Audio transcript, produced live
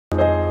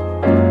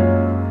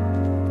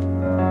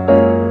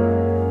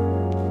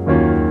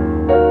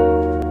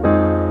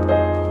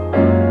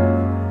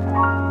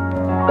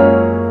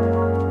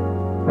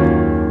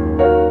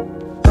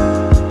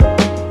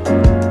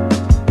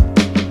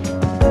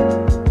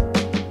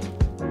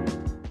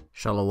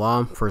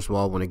Shalom. First of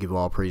all, I want to give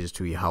all praises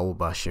to Yahweh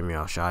B'Hashem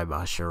Yahushai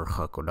B'Asher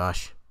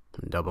HaKodash.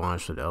 And double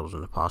honors to the elders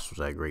and apostles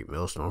at Great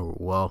Millstone who were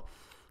well.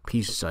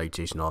 Peace and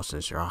salutation to all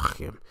sincere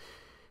Achim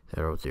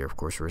that are out there, of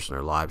course, risking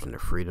their lives and their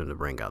freedom to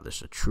bring out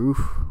this truth,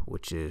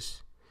 which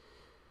is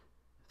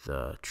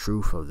the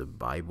truth of the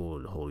Bible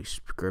and the Holy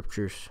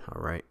Scriptures.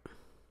 All right.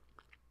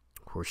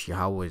 Of course,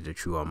 Yahweh is the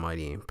true,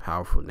 almighty, and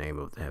powerful name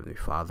of the Heavenly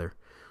Father,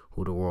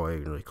 who the world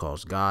ignorantly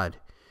calls God.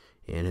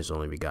 And his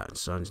only begotten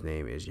Son's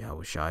name is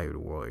Yahushai, who the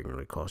world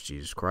ignorantly calls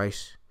Jesus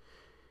Christ.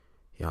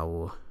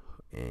 Yahweh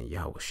and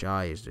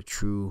Yahushai is the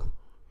true,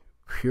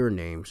 pure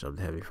names of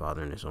the Heavenly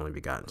Father and his only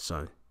begotten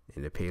Son.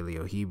 In the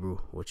Paleo Hebrew,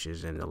 which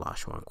is in the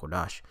Lashon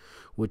Kodash,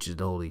 which is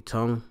the Holy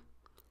Tongue,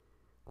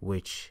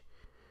 which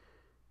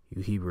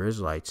you Hebrew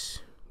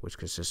Israelites, which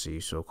consists of you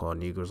so-called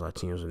Negroes,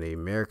 Latinos, and Native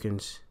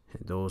Americans,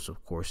 and those,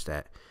 of course,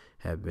 that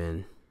have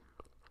been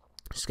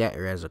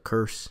scattered as a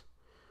curse,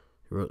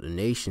 wrote the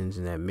nations,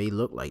 and that may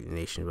look like the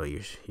nation, but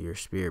your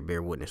spirit bear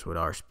witness with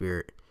our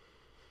spirit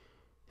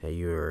that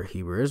you're a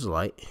Hebrew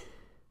Israelite.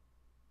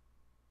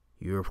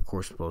 You're, of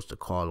course, supposed to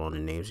call on the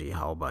names of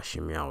Yahweh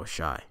B'Hashem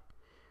Yahushai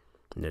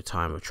in the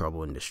time of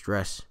trouble and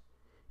distress,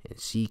 and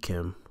seek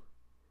him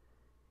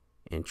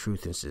in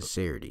truth and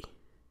sincerity.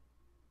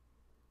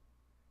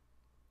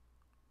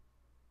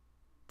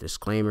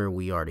 Disclaimer: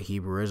 we are the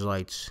Hebrew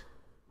Israelites.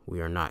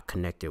 We are not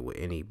connected with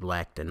any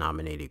black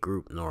denominated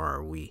group, nor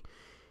are we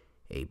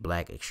a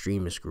black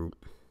extremist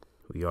group.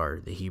 We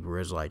are the Hebrew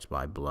Israelites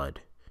by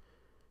blood,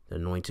 the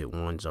anointed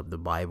ones of the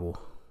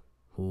Bible,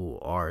 who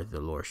are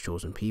the Lord's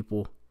chosen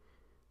people,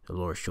 the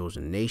Lord's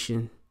chosen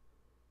nation,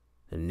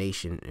 the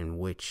nation in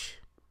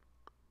which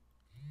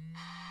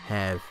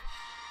have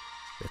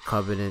the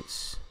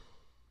covenants,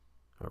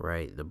 all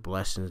right, the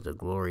blessings, the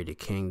glory, the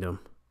kingdom,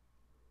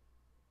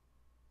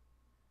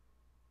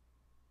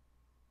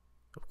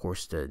 of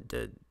course,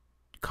 the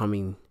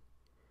coming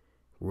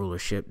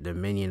rulership,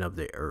 dominion of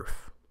the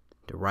earth,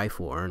 the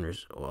rightful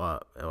owners, the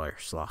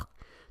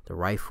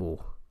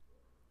rightful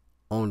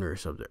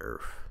owners of the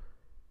earth,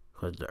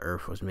 because the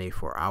earth was made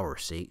for our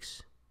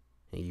sakes,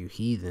 and you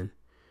heathen,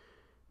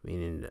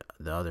 meaning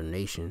the other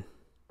nation,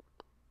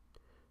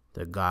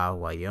 the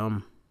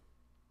Gawayim,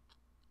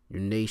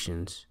 your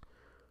nations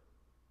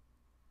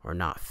are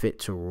not fit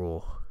to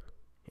rule,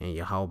 and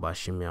Yahweh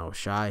B'Hashem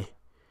Yahushai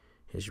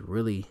is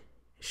really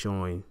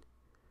showing,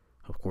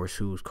 of course,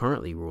 who's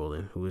currently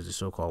ruling, who is the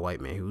so-called white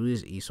man, who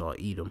is Esau,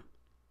 Edom.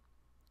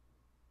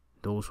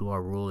 Those who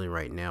are ruling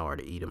right now are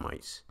the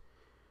Edomites.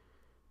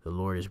 The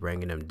Lord is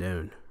bringing them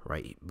down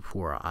right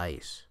before our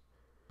eyes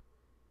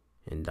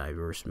in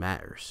diverse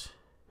matters.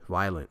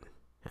 Violent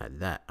at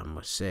that, I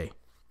must say,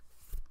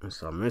 in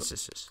some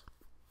instances.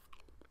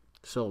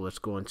 So let's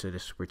go into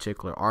this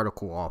particular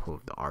article off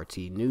of the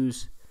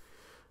rtnews.com,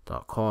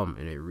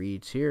 and it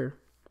reads here: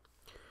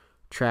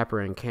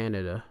 Trapper in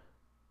Canada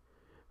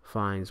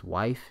finds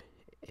wife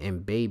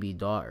and baby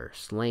daughter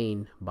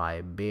slain by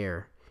a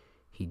bear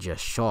he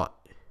just shot.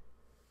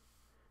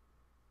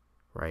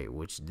 Right,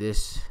 which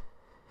this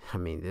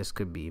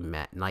could be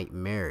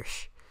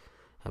nightmarish.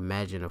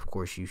 Imagine, of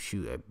course, you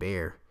shoot a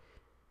bear,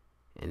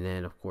 and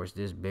then, of course,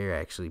 this bear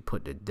actually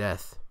put to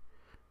death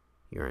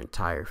your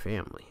entire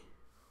family.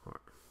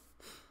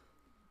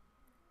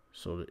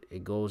 So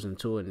it goes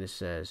into it, and it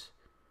says,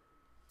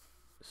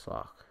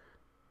 Slock.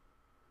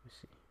 Let's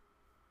see.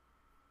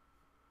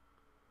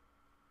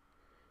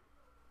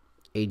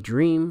 A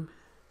dream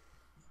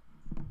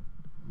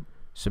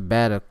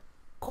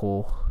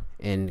sabbatical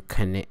in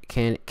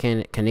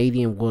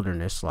Canadian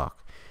wilderness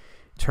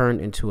turned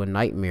into a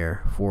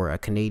nightmare for a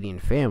Canadian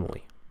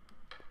family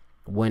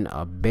when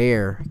a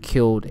bear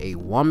killed a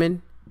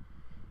woman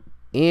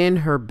and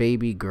her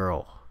baby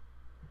girl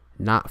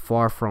not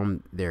far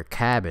from their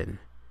cabin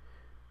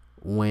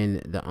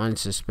when the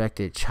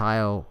unsuspected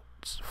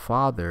child's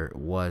father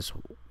was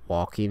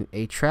walking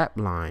a trap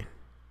line.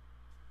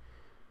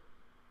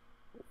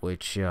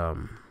 Which, I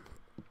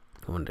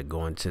wanted to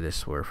go into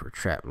this word for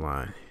trap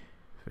line.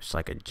 It's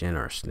like a gin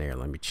or a snare.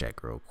 Let me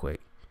check real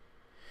quick.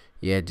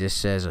 Yeah, it just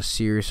says a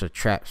series of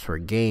traps for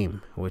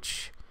game,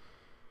 which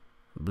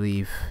I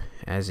believe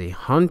as a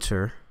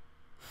hunter,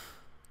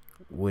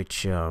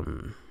 which,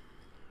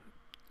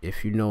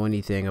 if you know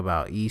anything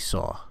about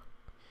Esau,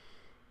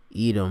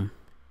 Edom,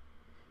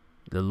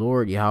 the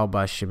Lord Yahweh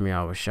B'Hashem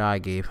Yahushai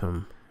gave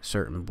him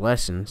certain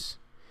blessings,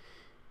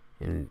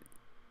 and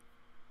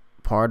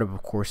part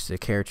of course, the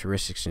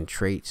characteristics and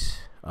traits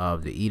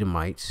of the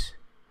Edomites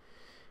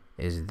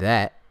is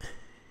that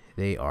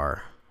they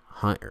are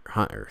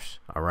hunters,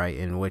 all right,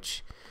 in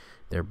which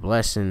their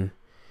blessing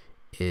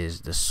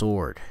is the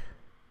sword,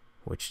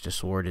 which the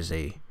sword is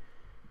a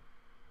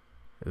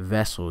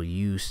vessel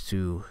used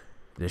to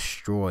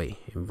destroy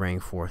and bring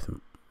forth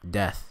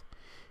death,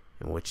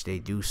 in which they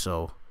do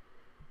so,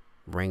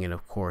 bringing,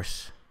 of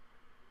course,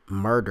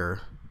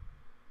 murder,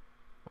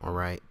 all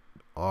right,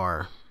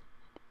 or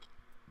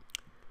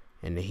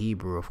in the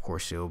Hebrew, of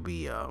course, it'll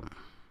be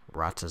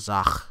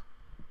ratazach,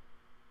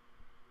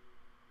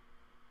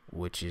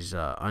 which is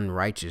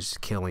unrighteous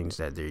killings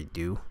that they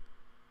do.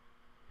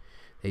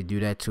 They do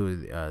that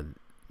to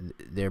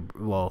their,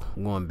 well,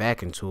 going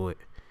back into it,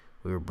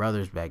 we were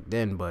brothers back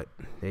then, but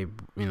they,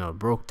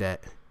 broke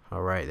that,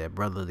 all right, that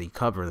brotherly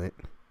covenant,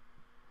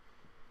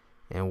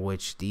 in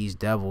which these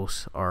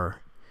devils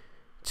are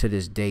to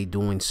this day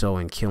doing so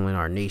and killing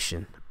our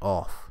nation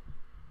off,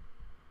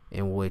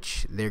 in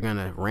which they're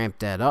gonna ramp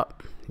that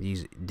up,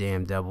 these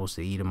damn devils,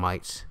 the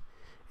Edomites,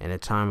 in a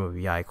time of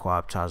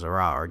Yaquab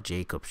Tazarah, or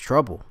Jacob's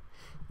trouble,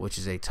 which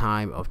is a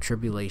time of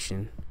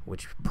tribulation,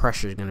 which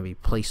pressure is going to be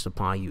placed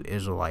upon you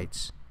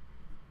Israelites.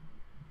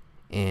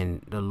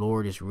 And the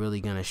Lord is really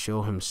going to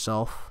show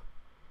himself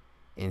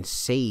and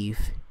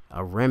save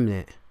a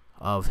remnant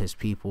of his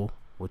people,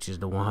 which is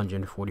the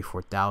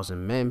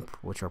 144,000 men,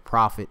 which are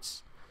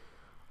prophets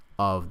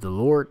of the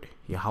Lord,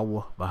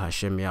 Yahweh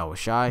Bahashem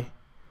Yahushai,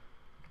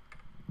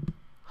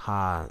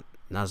 Ha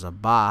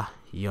Nazabah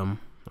Yum,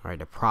 all right,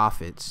 the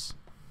prophets,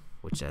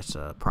 which that's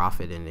a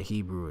prophet in the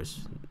Hebrew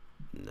is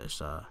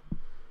this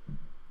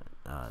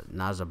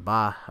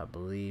Nazabah, I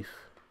believe,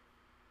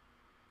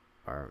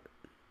 or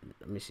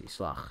let me see,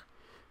 Slach.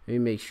 Let me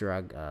make sure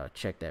I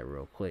check that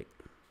real quick.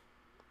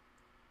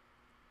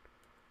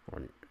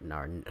 Or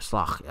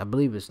Slach, I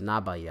believe it's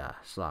Nabaya,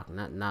 Slach,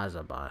 not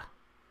Nazabah.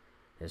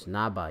 It's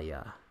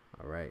Nabaya.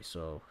 All right,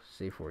 so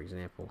say for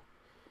example,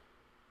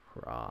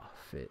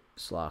 prophet,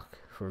 Slach.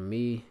 For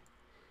me,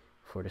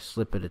 for the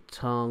slip of the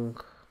tongue,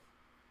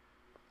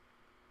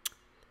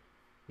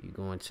 you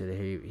go into the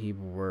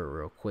Hebrew word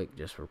real quick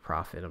just for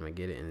prophet. I'm going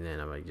to get it, and then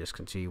I'm going to just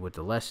continue with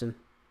the lesson.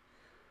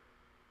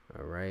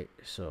 All right,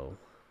 so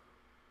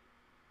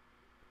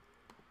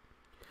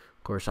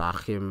of course,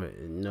 Achim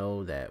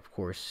know that, of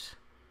course,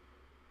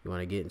 you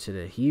want to get into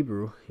the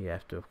Hebrew, you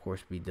have to, of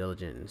course, be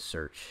diligent and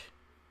search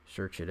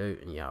it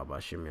out, and Yahweh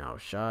Shem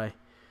Yahushai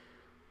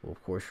will,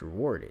 of course,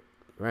 reward it.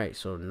 Right,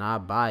 so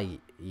Nabaya,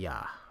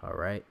 all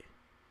right,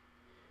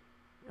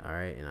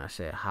 and I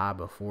said ha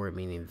before it,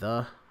 meaning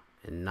the,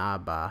 and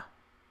Naba,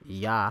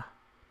 Ya,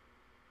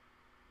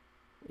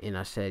 and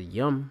I said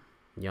Yum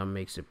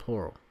makes it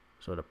plural,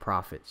 so the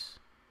prophets,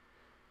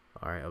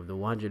 all right, of the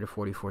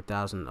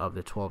 144,000 of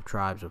the 12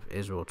 tribes of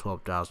Israel,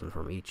 12,000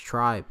 from each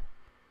tribe,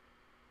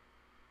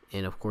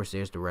 and of course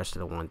there's the rest of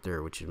the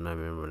 1/3, which is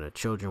the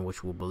children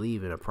which will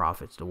believe in the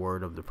prophets, the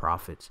word of the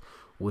prophets,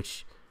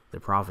 which the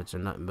prophets are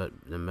nothing but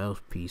the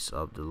mouthpiece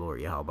of the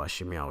Lord Yahweh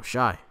Shem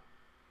Yahushai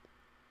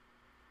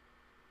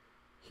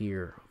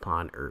here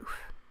upon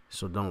earth.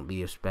 So don't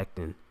be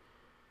expecting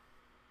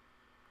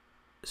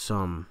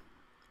some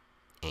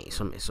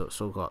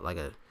so-called like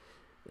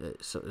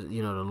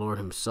the Lord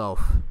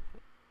himself,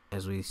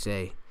 as we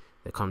say,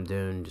 to come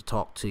down to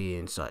talk to you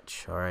and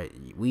such. All right,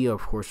 we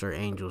of course are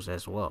angels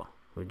as well.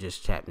 We're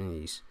just trapped in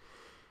these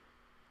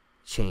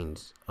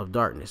chains of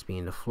darkness,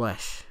 being the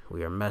flesh.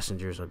 We are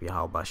messengers of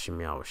Yahweh Shem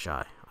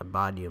Yahushai, a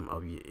bodium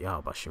of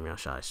Yahweh Shem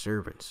Yahushai,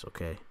 servants.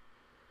 Okay.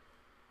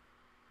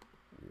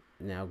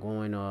 Now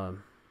going to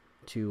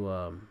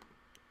I'm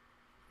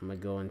gonna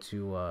go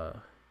into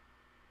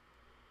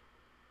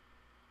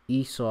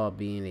Esau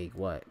being a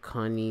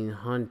cunning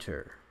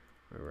hunter,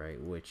 all right,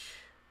 which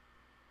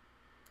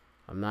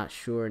I'm not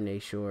sure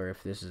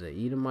if this is an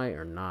Edomite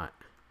or not.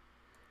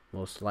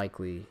 Most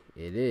likely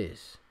it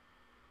is,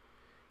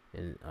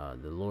 and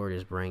the Lord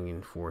is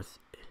bringing forth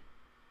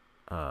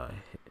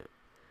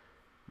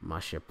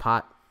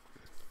Mashapat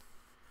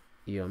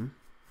Yum,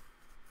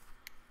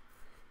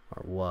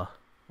 or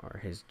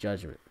his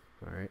judgment.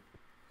 All right.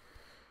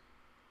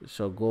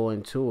 So go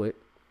into it.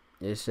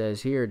 It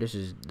says here, this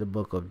is the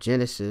book of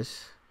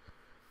Genesis.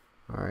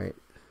 All right.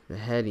 The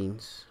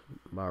headings,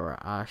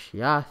 Bara'ash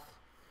Yath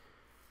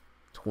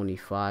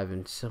 25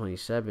 and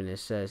 27. It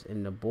says,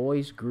 and the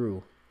boys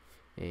grew,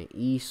 and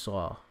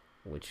Esau,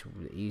 which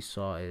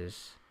Esau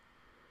is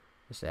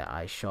that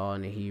Aishah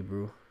in the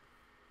Hebrew,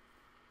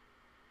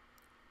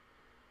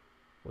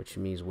 which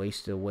means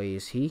wasted away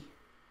is he.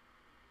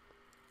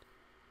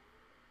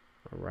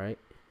 All right.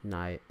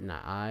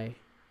 Na'ir.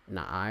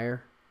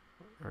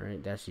 All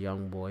right, that's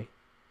young boy,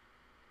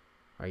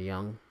 or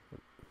young,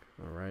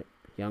 all right,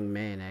 young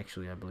man,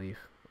 actually, I believe,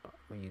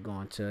 when you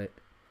go into it.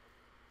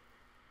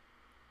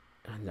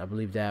 And I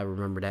believe that I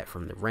remember that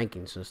from the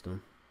ranking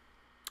system.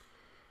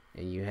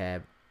 And you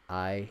have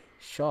Aishah,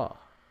 all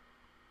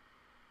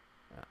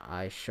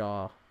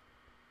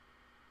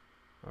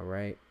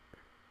right,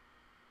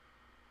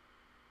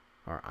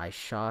 or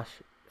Aishah,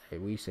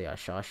 we say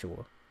Aishashua,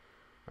 all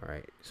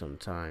right,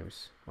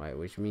 sometimes, right,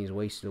 which means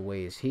wasted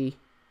away is he.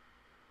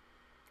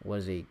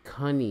 Was a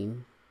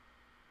cunning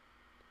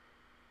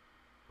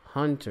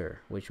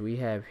hunter, which we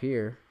have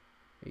here.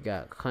 You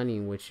got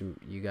cunning, which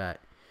you got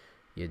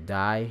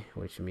Yadai,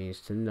 which means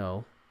to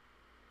know,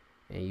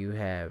 and you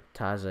have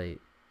Taza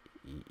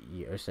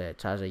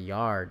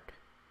Yard,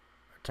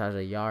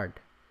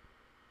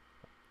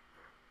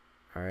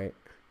 all right,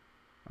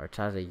 or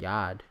Taza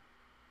Yad.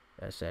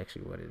 That's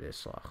actually what it is,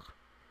 Slach.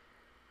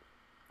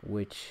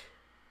 Which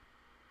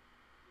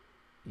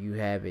you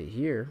have it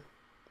here.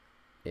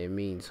 It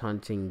means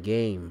hunting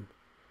game,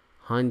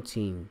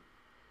 hunting,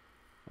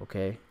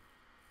 okay?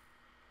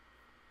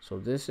 So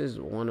this is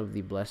one of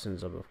the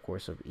blessings of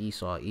course, of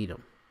Esau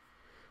Edom,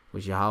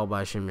 which Yahweh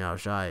Hashem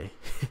Yahushai.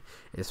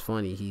 It's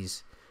funny,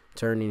 he's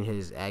turning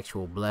his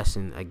actual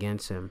blessing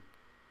against him,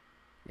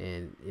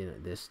 in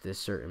this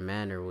certain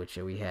manner, which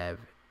we have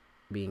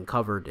being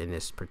covered in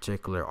this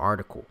particular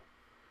article.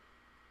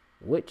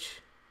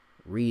 Which,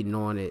 reading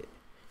on it,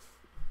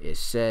 it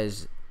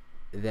says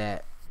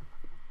that,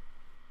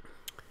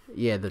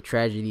 yeah, the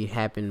tragedy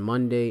happened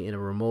Monday in a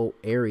remote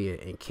area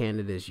in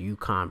Canada's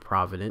Yukon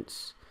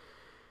province.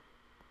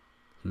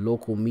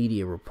 Local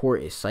media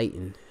report is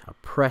citing a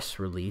press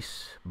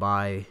release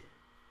by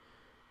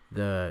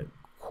the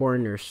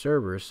coroner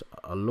servers,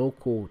 a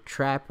local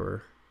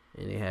trapper,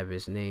 and they have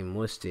his name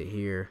listed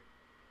here.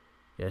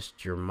 That's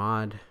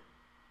Jermad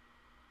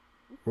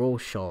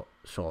Rochult,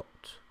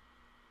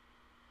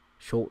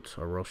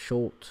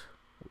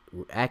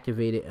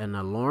 activated an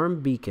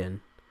alarm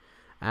beacon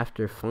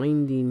after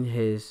finding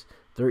his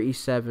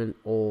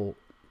 37-year-old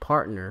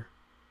partner,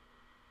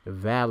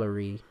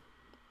 Valerie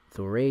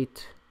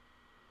Thorate,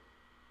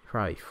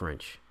 probably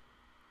French,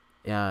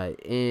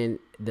 and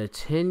the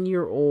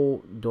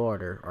 10-year-old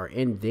daughter, or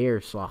in their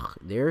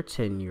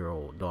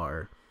 10-year-old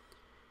daughter,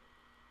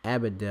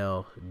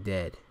 Abedel,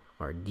 dead,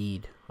 or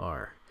Deed,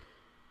 or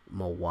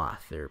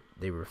Mawath.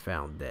 They were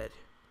found dead.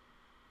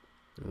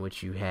 In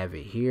which you have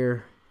it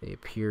here. They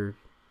appeared.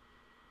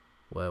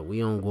 Well, we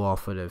don't go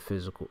off of the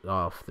physical,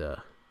 off the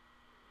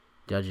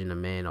judging a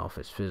man off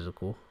his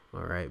physical,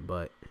 all right,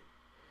 but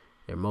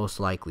they're most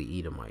likely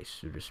Edomites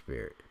through the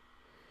spirit.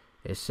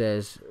 It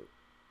says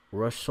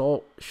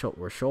Rochult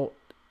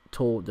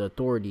told the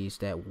authorities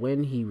that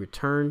when he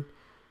returned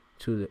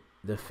to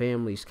the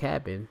family's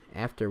cabin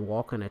after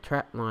walking a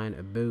trap line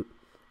about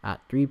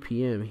at 3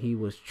 p.m., he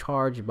was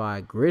charged by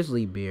a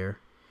grizzly bear.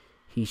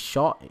 He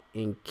shot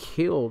and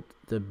killed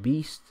the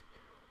beast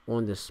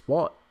on the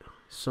spot,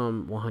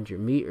 some 100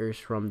 meters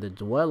from the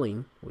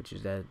dwelling, which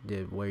is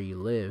where you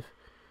live,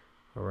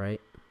 all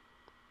right,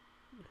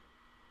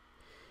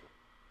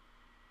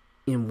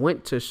 and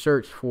went to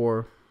search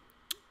for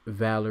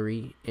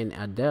Valerie and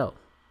Abedel,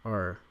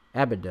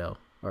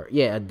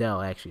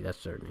 actually,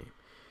 that's their name,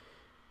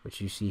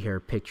 which you see here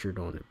pictured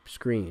on the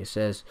screen. It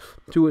says,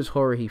 to his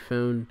horror, he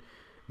found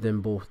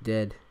them both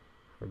dead,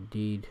 or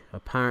deed,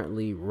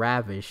 apparently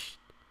ravished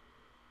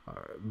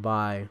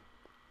by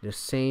the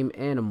same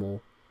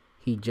animal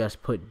he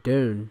just put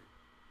down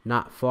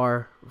not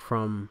far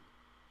from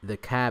the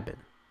cabin.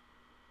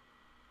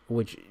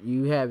 Which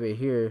you have it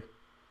here.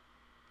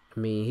 I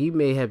mean, he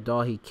may have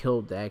thought he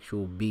killed the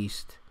actual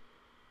beast,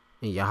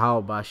 and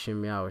Yahweh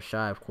Bashem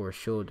Yahushai, of course,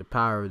 showed the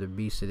power of the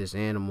beast of this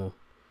animal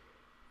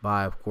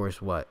by, of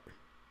course, what?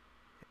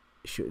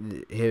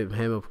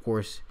 Him, of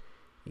course,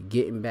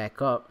 getting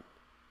back up.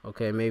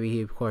 Okay, maybe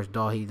he, of course,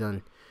 thought he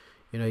done,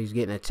 he's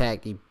getting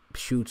attacked. He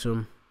shoots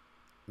him.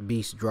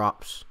 Beast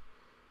drops.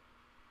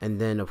 And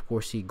then, of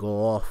course, he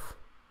go off,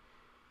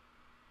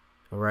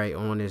 all right,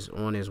 on his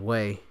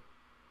way.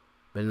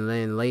 But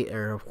then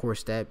later, of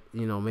course, that,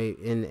 maybe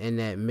in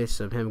that midst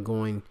of him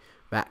going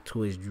back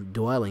to his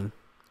dwelling,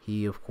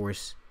 he, of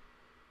course,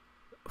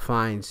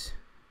 finds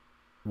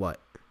what?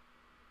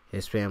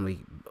 His family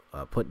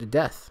put to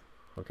death,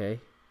 okay?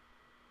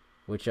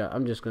 Which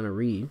I'm just going to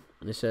read.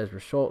 It says,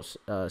 Results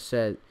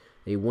said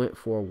they went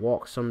for a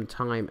walk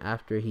sometime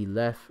after he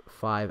left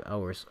 5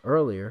 hours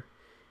earlier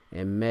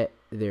and met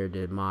their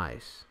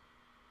demise.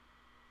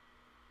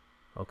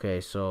 Okay,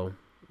 so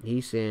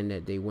he's saying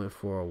that they went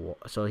for a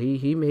walk. So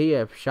he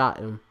have shot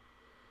him,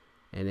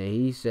 and then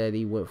he said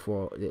they went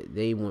for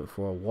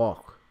a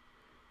walk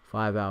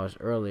 5 hours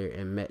earlier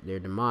and met their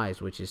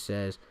demise, which it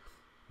says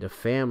the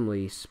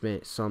family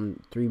spent some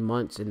 3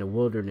 months in the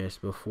wilderness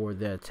before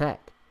the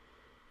attack.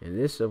 And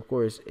this, of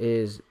course,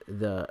 is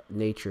the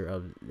nature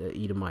of the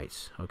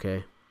Edomites,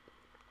 okay?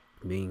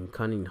 Being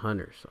cunning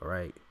hunters, all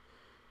right?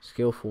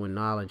 Skillful in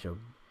knowledge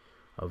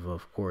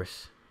of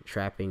course,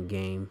 trapping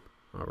game,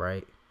 all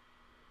right?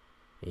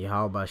 And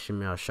Yahweh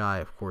Shemel Shai,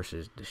 of course,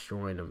 is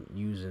destroying them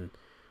using,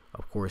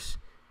 of course,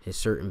 his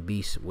certain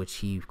beasts which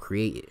he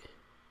created,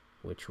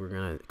 which we're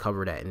going to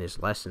cover that in this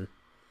lesson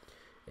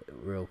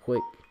real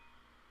quick.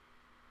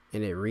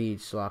 And it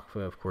reads,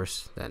 for, of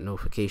course, that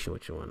notification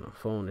which you on the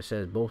phone. It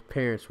says both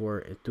parents were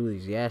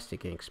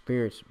enthusiastic and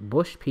experienced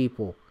bush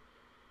people,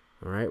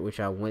 all right, which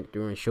I went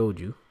through and showed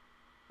you,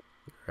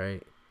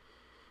 right?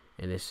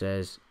 And it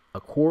says,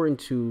 according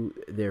to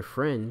their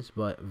friends,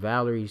 but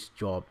Valerie's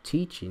job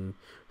teaching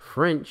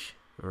French,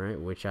 all right,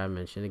 which I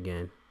mentioned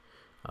again,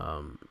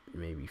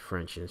 maybe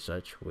French and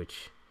such,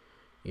 which,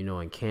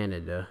 in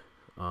Canada,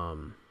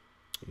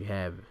 you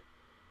have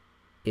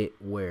it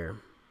where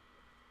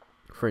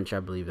French, I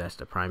believe that's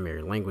the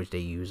primary language they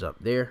use up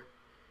there.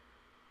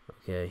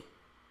 Okay.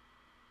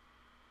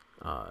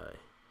 Of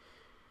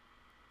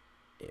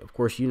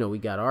course, we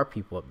got our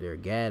people up there,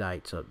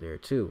 Gadites up there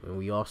too, and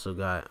we also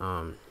got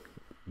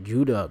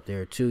Judah up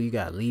there too. You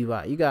got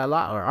Levi. You got a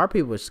lot. Or our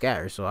people was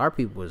scattered, so our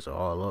people was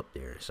all up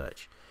there and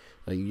such.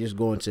 Like, you just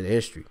go into the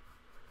history.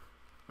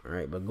 All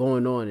right, but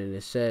going on, and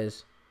it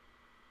says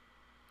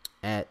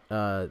at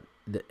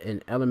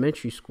an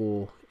elementary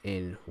school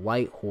in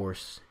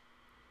Whitehorse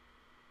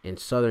in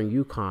southern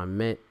Yukon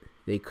meant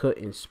they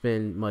couldn't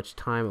spend much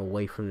time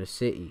away from the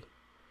city.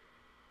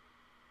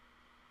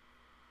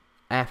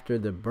 After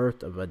the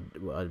birth of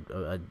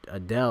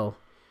Adele,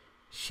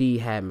 she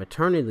had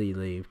maternity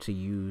leave to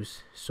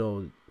use,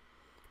 so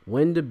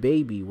when the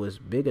baby was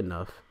big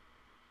enough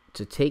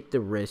to take the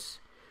risk,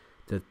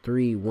 the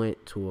three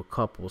went to a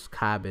couple's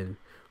cabin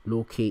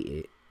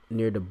located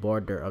near the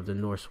border of the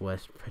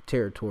Northwest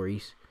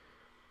Territories.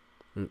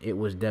 It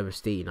was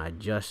devastating. I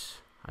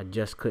just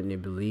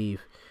couldn't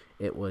believe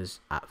it was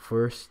at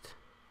first.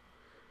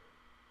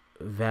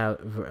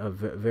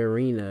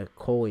 Verena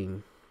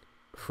Coing,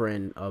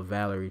 friend of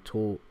Valerie,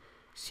 told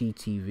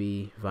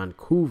CTV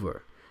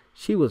Vancouver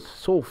she was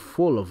so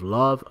full of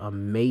love,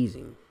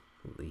 amazing.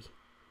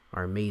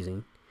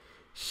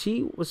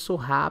 She was so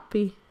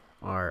happy,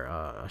 all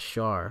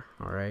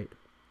right,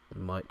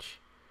 much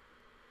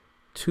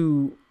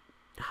to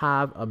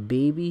have a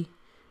baby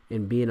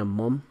and being a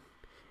mom.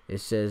 It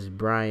says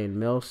Brian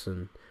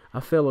Melson,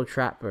 a fellow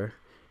trapper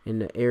in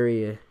the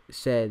area,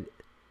 said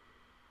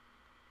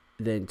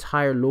the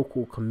entire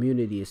local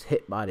community is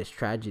hit by this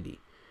tragedy.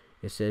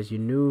 It says,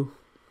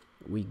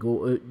 we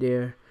go out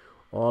there,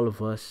 all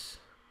of us,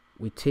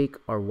 we take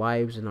our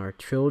wives and our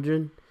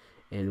children,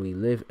 and we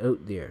live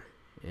out there.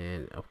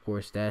 And of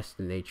course, that's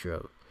the nature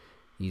of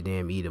these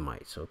damn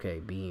Edomites. Okay,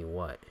 being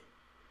what?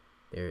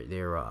 They're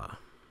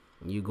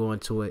you go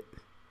into it,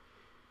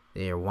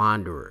 they are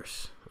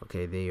wanderers.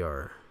 Okay, they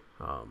are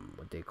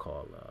what they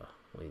call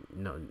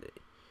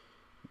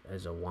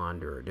as a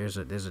wanderer. There's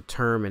a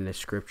term in the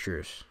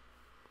scriptures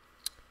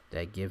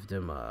that give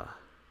them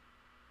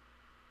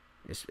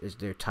it's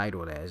their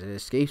title as. It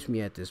escapes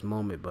me at this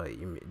moment, but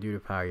due to the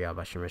power of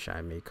Yahweh Shem Shai,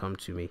 it may come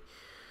to me.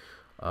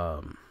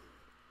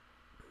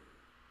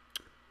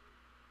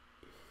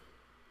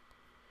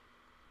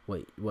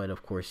 What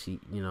of course he,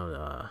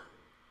 the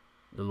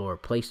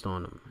Lord placed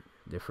on them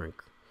different,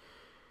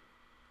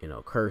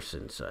 curse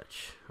and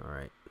such. All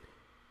right,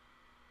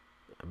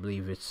 I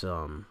believe it's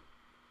damn,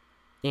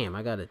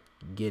 I gotta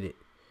get it.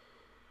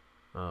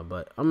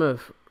 But I'm gonna,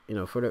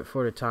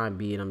 for the time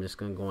being, I'm just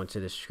gonna go into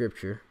the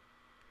scripture,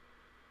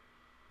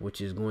 which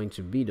is going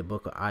to be the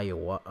book of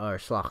Iowa, or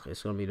Slach.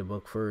 It's gonna be the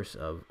book first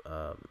of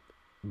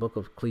book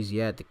of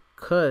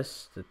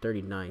Ecclesiasticus, the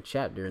 39th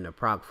chapter in the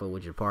Apocrypha,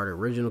 which is part of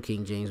the original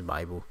King James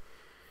Bible,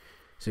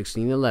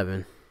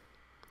 1611,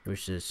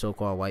 which is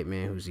so-called white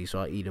man who's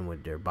Esau Edom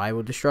with their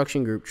Bible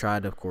destruction group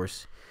tried to, of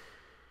course,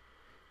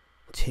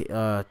 take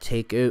out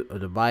of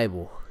the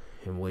Bible,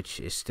 in which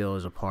it still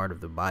is a part of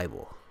the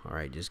Bible. All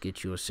right, just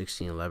get you a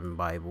 1611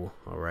 Bible.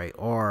 All right,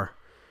 or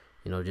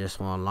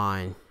just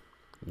online,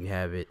 you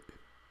have it,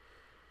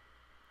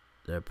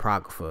 the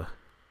Apocrypha.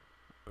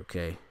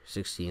 Okay,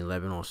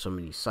 1611 on some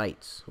of these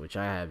sites, which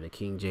I have the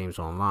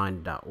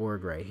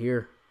KingJamesOnline.org right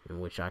here, in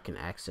which I can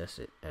access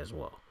it as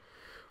well.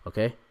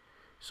 Okay,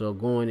 so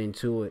going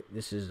into it,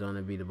 this is going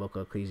to be the book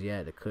of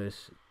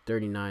Ecclesiasticus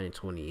 39 and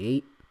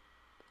 28.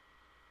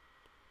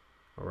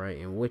 All right,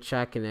 in which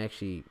I can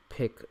actually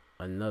pick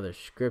another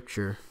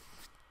scripture,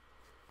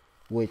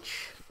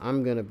 which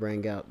I'm going to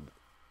bring out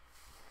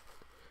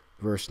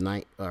verse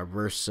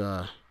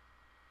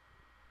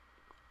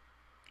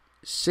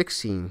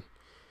 16.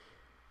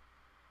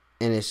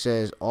 And it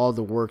says, all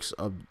the works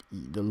of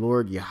the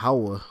Lord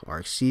Yahweh are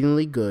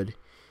exceedingly good,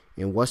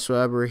 and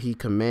whatsoever he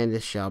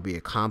commandeth shall be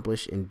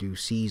accomplished in due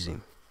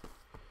season.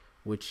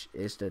 Which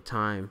is the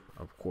time,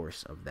 of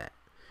course, of that.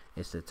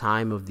 It's the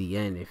time of the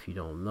end, if you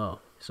don't know.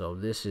 So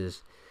this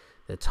is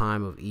the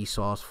time of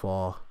Esau's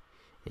fall,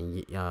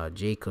 and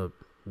Jacob,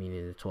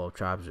 meaning the 12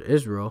 tribes of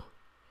Israel.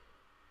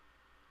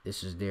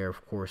 This is there,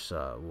 of course,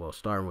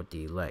 starting with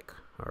the elect.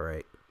 All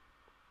right.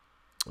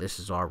 This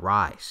is our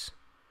rise.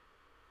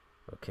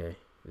 Okay,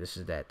 this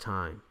is that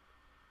time.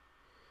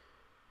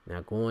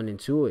 Now going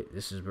into it,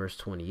 this is verse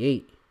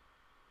 28.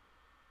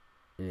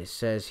 And it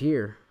says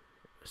here,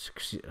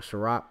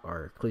 Sirach,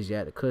 or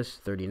Ecclesiasticus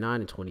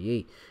 39 and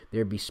 28,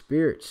 there be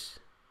spirits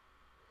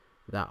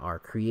that are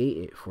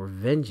created for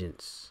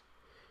vengeance,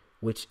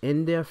 which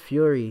in their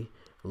fury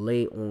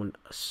lay on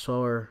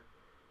sore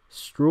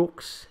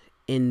strokes.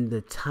 In the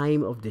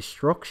time of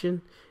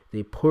destruction,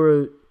 they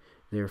pour out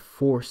their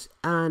force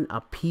and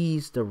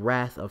appease the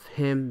wrath of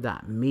him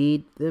that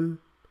made them.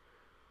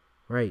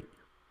 Right.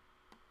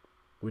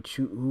 Which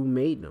who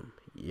made them?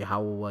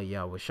 Yahweh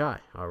Yahushai.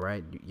 All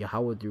right.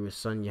 Yahweh through his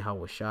son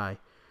Yahushai.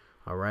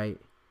 All right.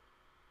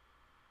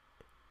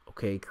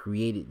 Okay.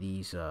 Created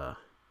these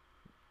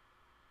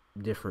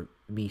different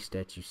beasts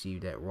that you see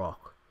that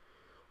walk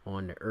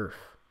on the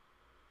earth.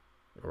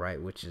 All right.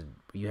 Which is,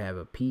 you have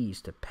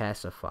appeased to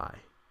pacify.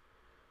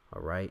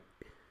 All right.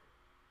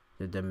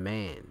 The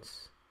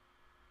demands.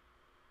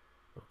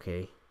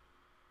 Okay.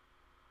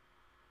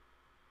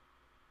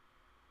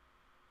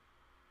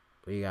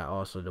 We got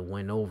also the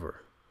win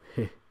over.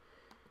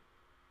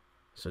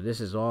 So this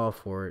is all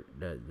for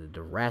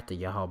the wrath of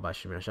Yahweh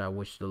Shemashah,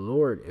 which the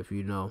Lord, if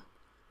you know,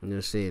 I'm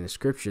going to say in the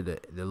scripture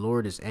that the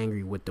Lord is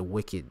angry with the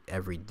wicked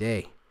every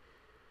day.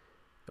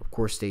 Of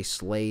course, they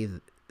slay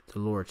the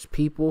Lord's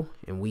people,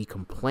 and we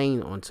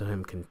complain unto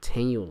him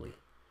continually.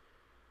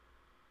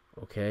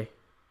 Okay?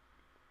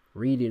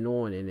 Reading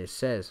on, and it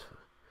says,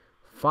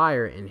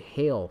 fire and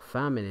hail,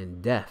 famine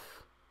and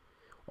death.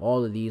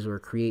 All of these were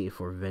created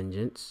for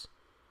vengeance.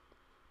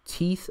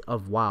 Teeth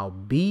of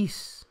wild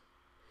beasts,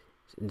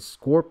 and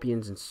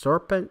scorpions and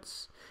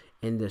serpents,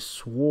 and the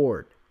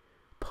sword,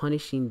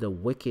 punishing the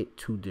wicked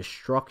to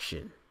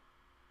destruction.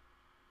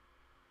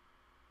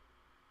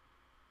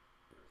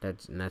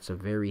 That's a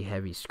very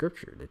heavy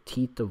scripture. The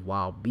teeth of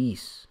wild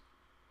beasts,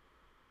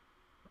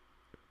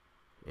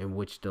 in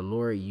which the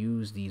Lord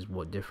used these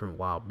different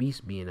wild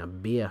beasts, being a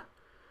bear,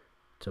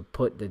 to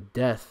put to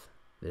death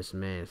this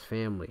man's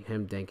family.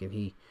 Him thinking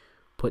he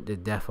put to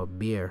death a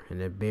bear, and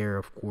the bear,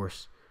 of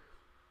course,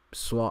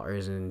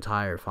 slaughters an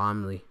entire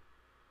family.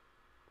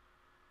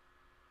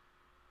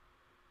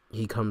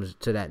 He comes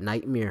to that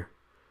nightmare,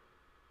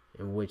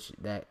 in which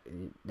that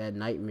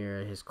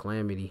nightmare, his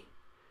calamity,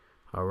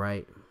 all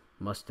right,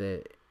 must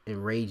have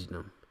enraged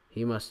him.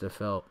 He must have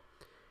felt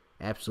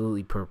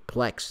absolutely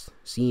perplexed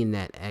seeing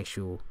that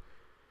actual,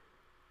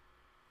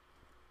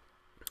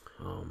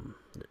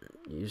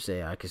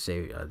 I could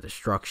say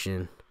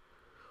destruction,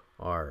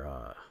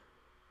 or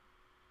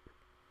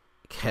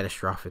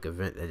catastrophic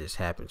event that just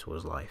happened to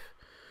his life.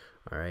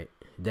 All right,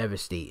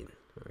 devastating.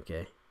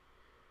 Okay,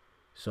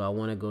 so I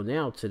want to go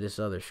now to this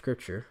other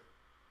scripture,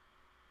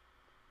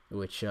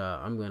 which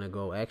I'm going to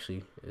go,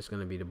 actually, it's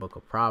going to be the book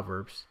of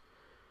Proverbs,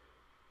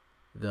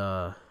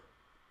 the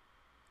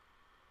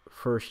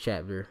first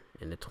chapter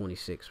and the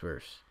 26th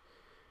verse.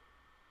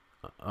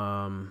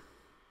 And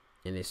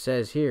it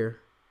says here,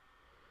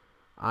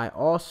 I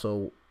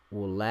also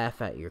will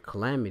laugh at your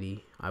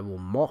calamity. I will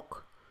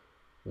mock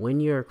when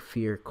your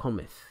fear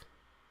cometh.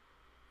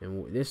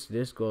 And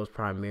this goes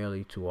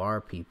primarily to our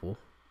people,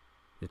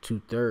 the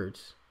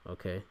 2/3,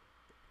 okay,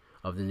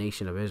 of the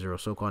nation of Israel,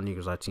 so-called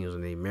Negroes, Latinos,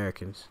 and the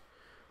Americans.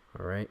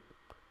 All right.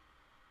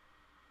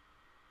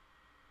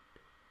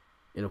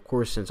 And of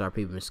course, since our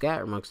people been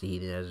scattered amongst the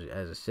heathen,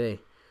 as I say,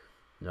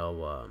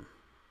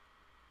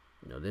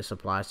 this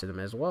applies to them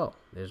as well.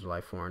 There's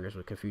like foreigners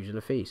with confusion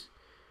of face.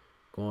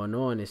 Going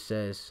on, it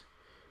says,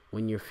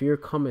 when your fear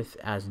cometh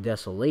as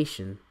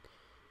desolation,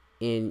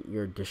 and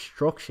your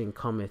destruction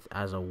cometh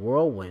as a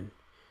whirlwind,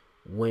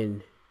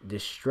 when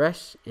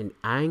distress and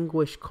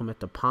anguish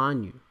cometh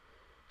upon you.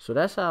 So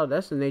that's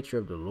the nature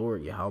of the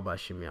Lord, Yahweh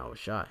Shem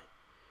Yahushai.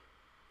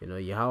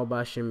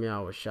 Yahweh Shem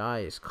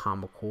Yahushai is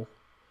comical.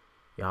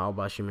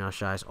 Yahweh Shem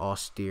Yahushai is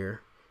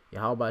austere.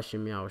 Yahweh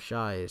Shem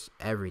Yahushai is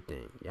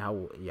everything.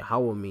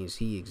 Yahweh means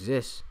he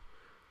exists.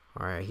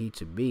 All right, he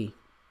to be.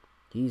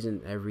 He's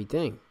in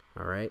everything.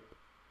 All right.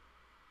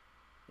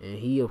 And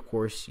he, of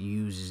course,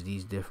 uses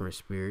these different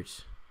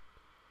spirits,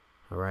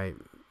 all right,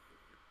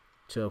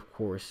 to, of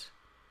course,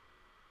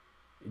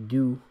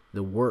 do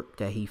the work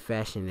that he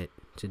fashioned it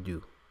to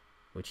do,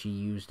 which he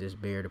used this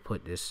bear to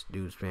put this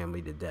dude's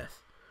family to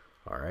death,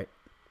 all right.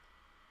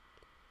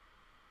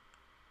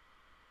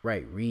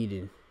 Right,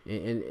 reading,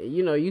 and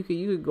you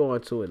could go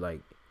into it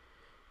like,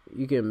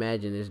 you can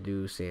imagine this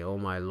dude saying, "Oh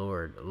my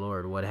Lord,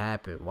 what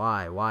happened?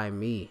 Why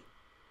me?"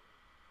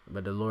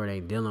 But the Lord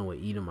ain't dealing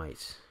with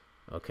Edomites,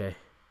 okay.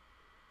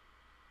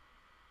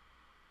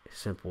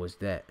 Simple as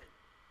that.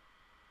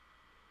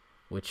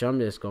 Which I'm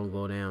just gonna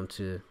go down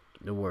to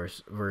the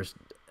verse,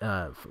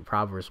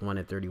 Proverbs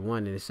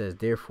 1:31, and it says,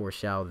 "Therefore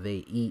shall they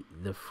eat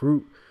the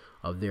fruit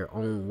of their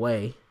own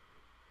way,"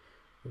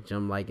 which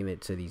I'm likening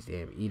it to these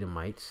damn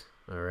Edomites.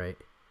 All right,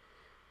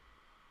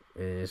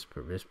 and it's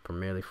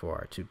primarily for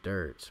our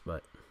 2/3,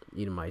 but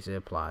Edomites, it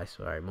applies.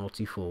 All right,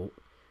 multifold.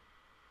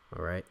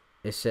 All right,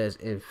 it says,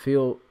 "And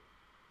filled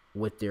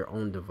with their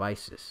own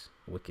devices,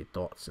 wicked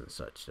thoughts and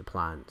such," the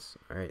plans.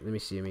 All right, let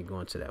me go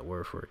into that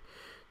word for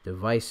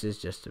devices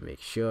just to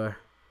make sure.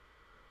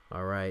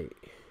 All right,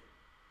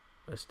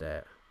 what's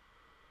that?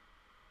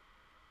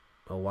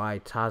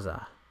 Mawai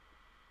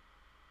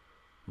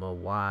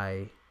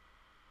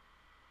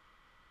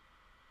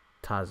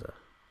Taza,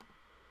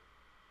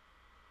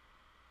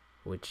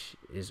 which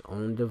is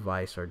own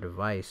device or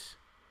device,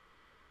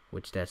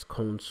 which that's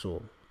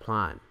console,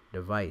 plan,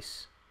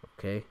 device.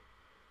 Okay.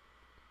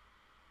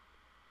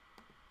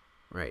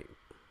 Right.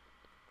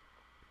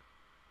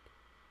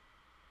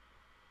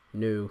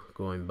 New,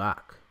 going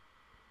back.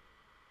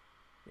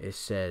 It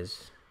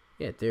says,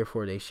 yeah,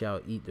 therefore they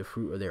shall eat the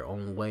fruit of their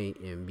own way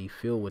and be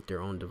filled with their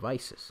own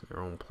devices, their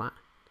own plan.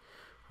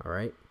 All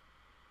right.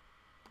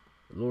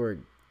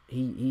 Lord,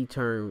 he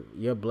turned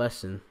your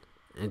blessing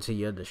into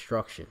your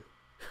destruction.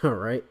 All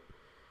right.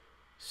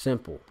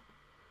 Simple.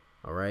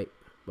 All right.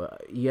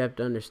 But you have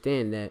to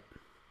understand that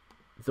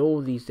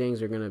though these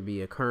things are going to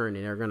be occurring,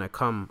 and they're going to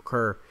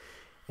occur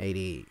at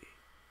a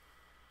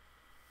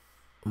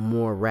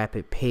more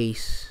rapid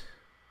pace,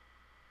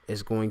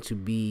 is going to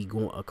be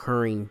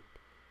occurring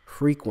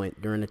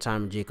frequent during the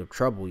time of Jacob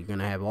trouble. You're going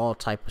to have all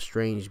type of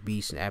strange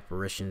beasts and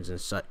apparitions and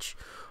such.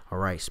 All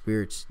right,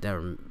 spirits that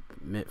are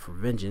meant for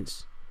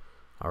vengeance.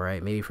 All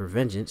right, maybe for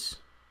vengeance,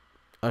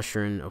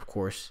 ushering, of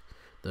course,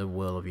 the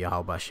will of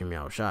Yahweh Bashem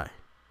Yahushai.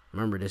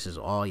 Remember, this is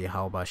all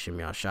Yahweh Bashem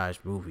Yahushai's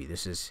movie.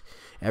 This is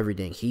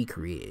everything he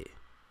created,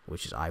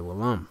 which is I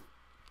Will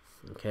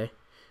Okay?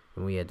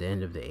 And we at the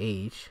end of the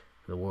age,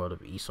 the world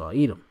of Esau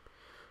Edom.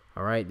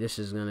 Alright, this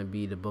is going to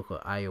be the book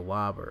of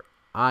Ayawab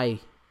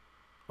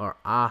or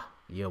Ayawab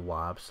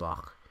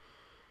Slach.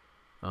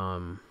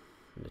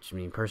 Which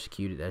means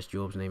persecuted. That's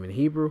Job's name in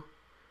Hebrew.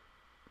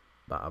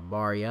 By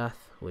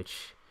Abariath,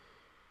 which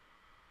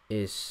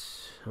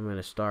is, I'm going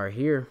to start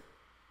here,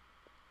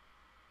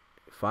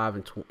 5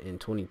 and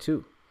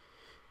 22.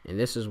 And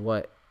this is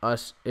what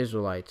us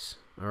Israelites,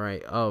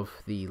 alright, of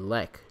the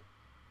elect.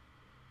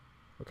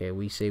 Okay,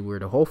 we say we're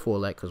the hopeful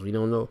elect because we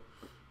don't know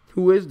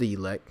who is the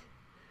elect.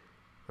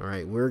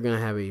 Alright, we're going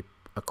to have a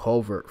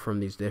covert from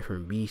these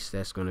different beasts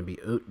that's going to be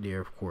out there,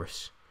 of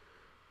course,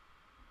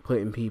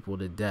 putting people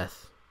to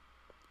death,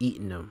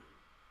 eating them.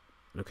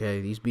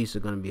 Okay, these beasts are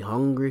going to be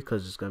hungry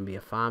because it's going to be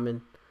a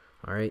famine.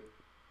 Alright,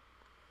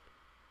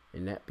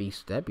 and that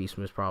beast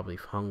was probably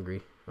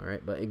hungry.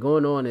 Alright, but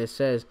going on, it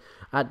says,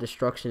 at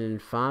destruction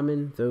and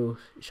famine, thou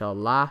shall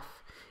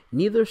laugh,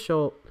 neither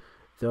shall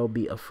thou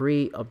be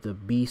afraid of the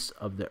beasts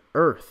of the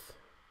earth.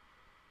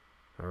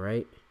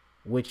 Alright,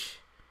 which,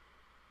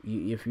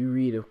 if you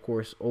read, of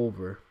course,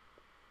 over,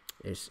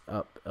 it's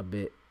up a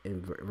bit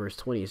in verse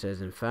 20. It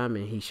says, in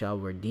famine he shall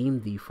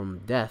redeem thee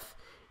from death,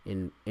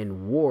 in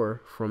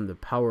war from the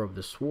power of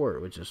the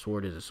sword, which the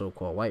sword is a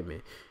so-called white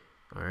man.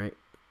 Alright,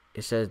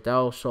 it says,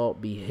 thou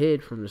shalt be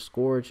hid from the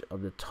scourge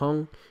of the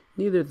tongue,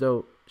 neither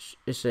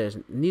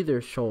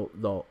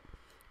shalt thou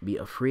be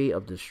afraid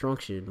of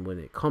destruction when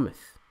it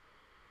cometh.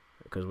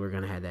 Because we're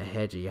going to have that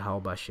hedge of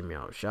Yahweh Bashem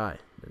Yahushai.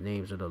 The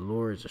names of the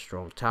Lord is a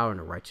strong tower, and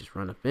the righteous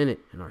run up in it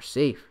and are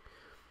safe.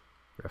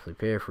 Roughly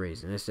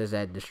paraphrasing. It says,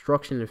 at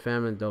destruction and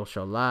famine thou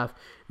shalt laugh,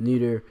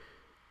 neither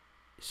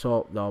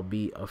shalt thou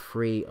be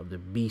afraid of the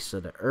beasts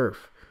of the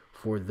earth.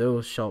 For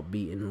those shalt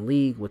be in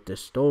league with the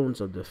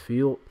stones of the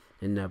field,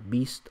 and the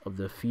beasts of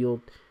the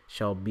field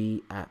shall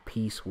be at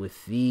peace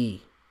with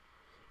thee.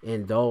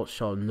 And thou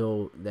shalt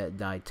know that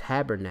thy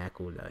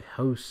tabernacle, thy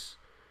house,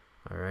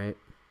 alright,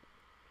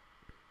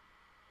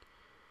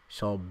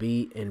 shall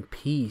be in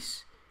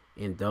peace,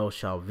 and thou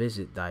shalt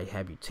visit thy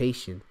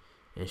habitation,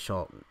 and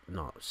shalt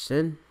not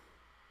sin.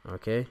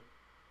 Okay,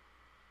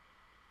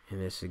 and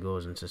this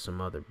goes into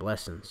some other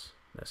blessings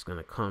that's going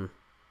to come,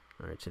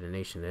 all right, to the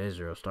nation of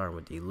Israel, starting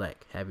with the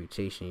elect.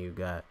 Habitation, you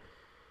got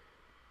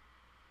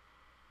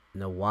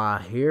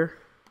Nawah here,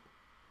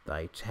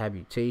 thy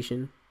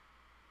habitation,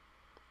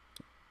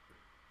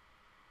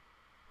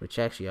 which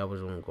actually I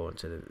was going to go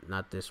into the,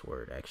 not this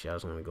word, actually I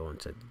was going to go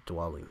into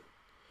dwelling.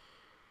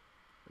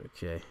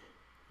 Okay,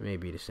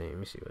 maybe the same. Let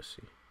me see. Let's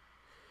see.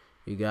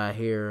 You got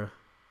here,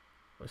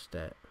 what's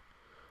that?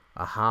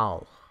 A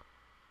hall,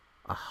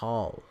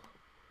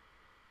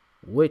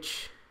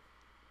 which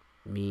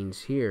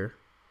means here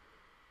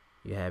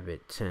you have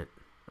it tent.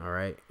 All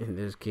right. In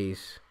this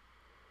case,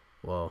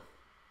 well,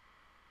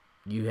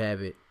 you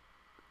have it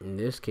in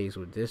this case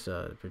with this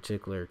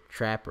particular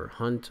trapper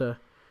hunter.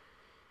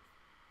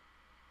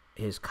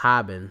 His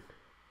cabin.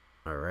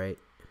 All right.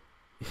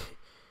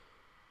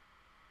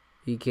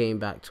 He came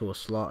back to a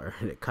slaughter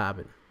in the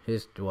cabin,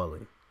 his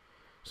dwelling.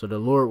 So the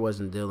Lord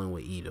wasn't dealing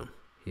with Edom.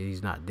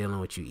 He's not dealing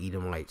with you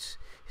Edomites.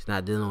 He's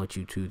not dealing with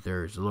you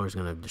 2/3. The Lord's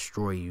going to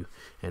destroy you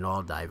in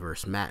all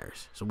diverse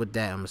matters. So with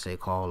that, I'm going to say,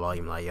 call Allah,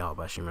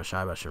 Yahweh, Bashem,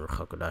 Rashai, Bashem,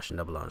 Rechakodash, and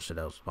double on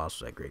Shadell's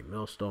apostles at Great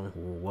Millstone,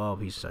 who were well,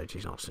 peace,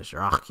 citation on Sister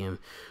Achim.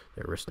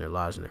 They're risking their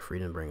lives and their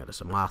freedom, bring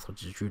us a moth,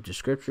 which is true to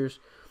scriptures.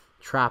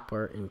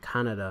 Trapper in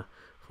Canada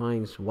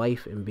finds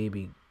wife and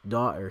baby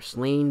daughter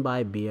slain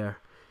by bear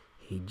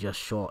he just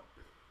shot.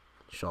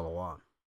 Shalom.